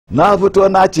na fito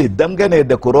na ce dangane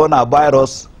da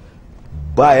coronavirus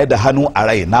ba ya da hannu a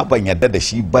rai, na ban yadda da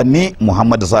shi ba ni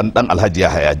Muhammadu Sani dan Alhaji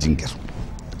Yahaya Jingir.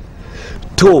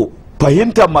 To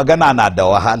fahimtar magana na da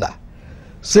wahala,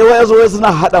 sai wai zo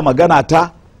suna hada magana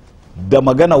ta da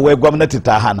magana wai gwamnati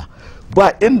ta hana. Ba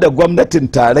inda gwamnatin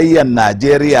tarayyar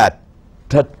Najeriya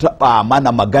ta taba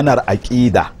mana maganar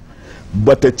aƙida,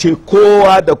 bata ce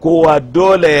kowa da kowa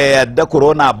dole ya yadda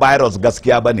coronavirus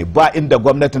gaskiya ba ne. Ba inda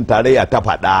gwamnatin tarayya ta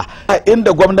faɗa, ba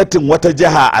inda gwamnatin wata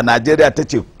jiha a Najeriya ta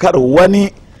ce kar wani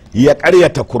ya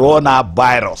ƙaryata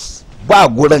coronavirus, ba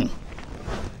gurin.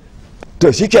 To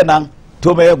shikenan,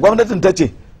 to me gwamnatin ta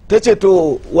ce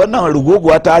to wannan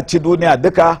ruguguwa ta ci duniya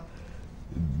duka,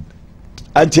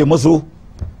 an ce musu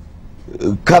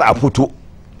kar a fito,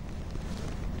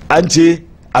 an ce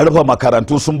a rufe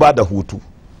makarantu sun ba da hutu,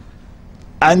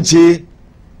 an ce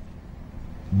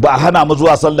ba hana mu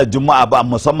zuwa sallar juma'a ba,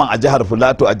 musamman a jihar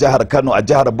Filato, a jihar Kano, a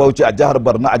jihar Bauchi, a jihar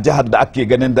Borno, a jihar da ake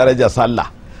ganin darajar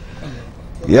sallah.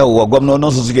 Yauwa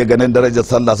gwamnoninsu suke ganin darajar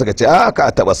sallah suka ce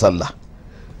ka taba sallah.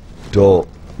 To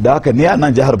da haka ni a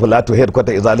nan jihar Filato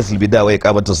headquarter Izalisul Bida wai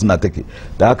kamata suna take,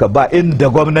 da haka ba inda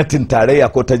gwamnatin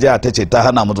tarayya ko ta jiha ta ce ta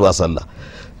hana mu zuwa sallah.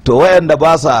 To wayanda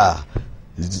ba sa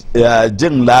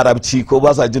jin larabci ko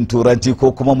ba sa jin turanci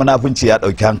ko kuma munafunci ya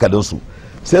dauki hankalinsu,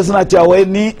 sai suna cewa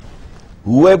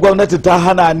wai gwamnati ta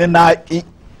hana ni na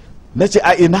ce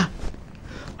a ina,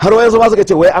 har wai zama suka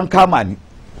ce wai an kama ni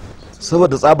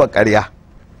saboda tsabar ƙarya.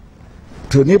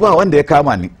 To ni ba wanda ya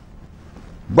kama ni,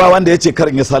 ba wanda ya ce kar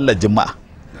in yi sallar juma'a,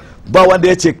 ba wanda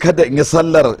ya ce kada in yi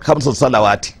sallar hamsin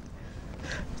salawati.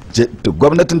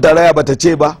 Gwamnatin tarayya bata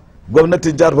ce ba,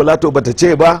 gwamnatin jihar Filato bata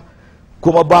ce ba,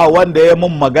 kuma ba wanda ya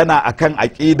mun magana akan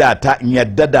aƙida ta in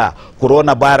yadda da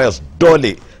coronavirus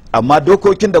dole. Amma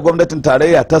dokokin da gwamnatin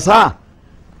tarayya ta sa,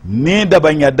 ni da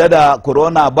ban yadda da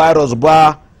coronavirus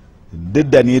ba, duk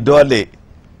da ni dole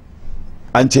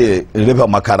an ce rufe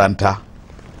makaranta.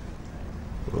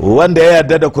 Wanda ya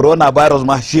yadda da coronavirus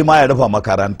ma shi ma ya rufe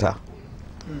makaranta.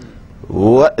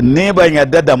 Ni ban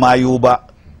yadda da mayu ba,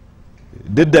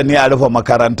 duk da ni a rufe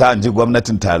makaranta, an ji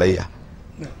gwamnatin tarayya.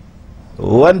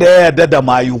 Wanda ya yarda da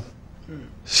mayu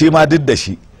shi ma duk da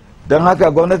shi. Don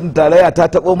haka gwamnatin tarayya ta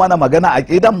taɓo mana magana a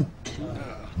ƙidan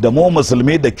da mu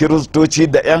musulmi da kiristoci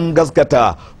da 'yan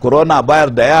gaskata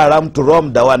coronavirus da yaran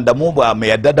Trump da wanda mu ba mu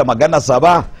yarda da maganarsa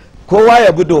ba, kowa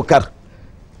ya bi dokar.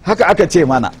 Haka aka ce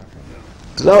mana.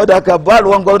 Saboda haka ba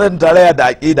ruwan gwamnatin tarayya da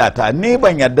aƙida ta, ni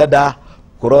ban yarda da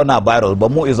coronavirus ba,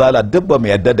 mu izala duk ba mu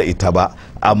yarda da ita ba,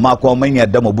 amma kuma mun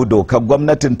yarda mu bi dokar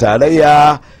gwamnatin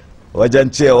tarayya wajen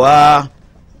cewa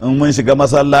in mun shiga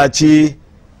masallaci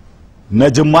na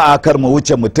juma'a kar mu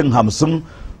wuce mutum 50.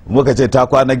 Muka ce ta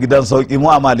kwana gidan sauki. Mu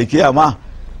a malikiya ma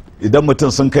idan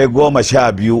mutum sun kai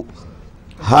 12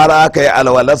 har aka yi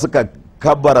alwala suka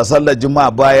kabbara sallar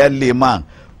juma'a bayan liman,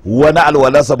 wani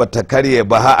alwalarsa ba ta karye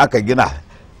ba har aka gina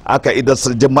aka idan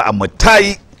su juma'a mu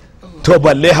tayi, to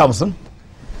balle 50.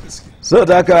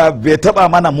 Saboda haka bai taba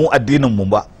mana mu addinin mu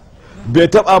ba, bai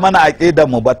taba mana aqidar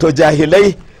mu ba. To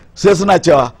jahilai sai suna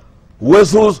cewa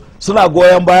wasu suna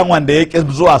goyon bayan wanda ya ƙi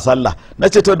zuwa sallah. Na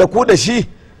ce to da ku da shi,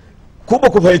 ku ba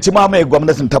ku fahimci ma mai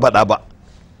gwamnatin ta faɗa ba,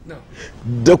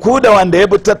 da ku da wanda ya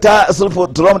bi ta sulfu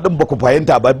Trump din ba ku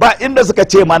fahimta ba. Ba inda suka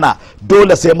ce mana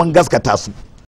dole sai mun gaskata su.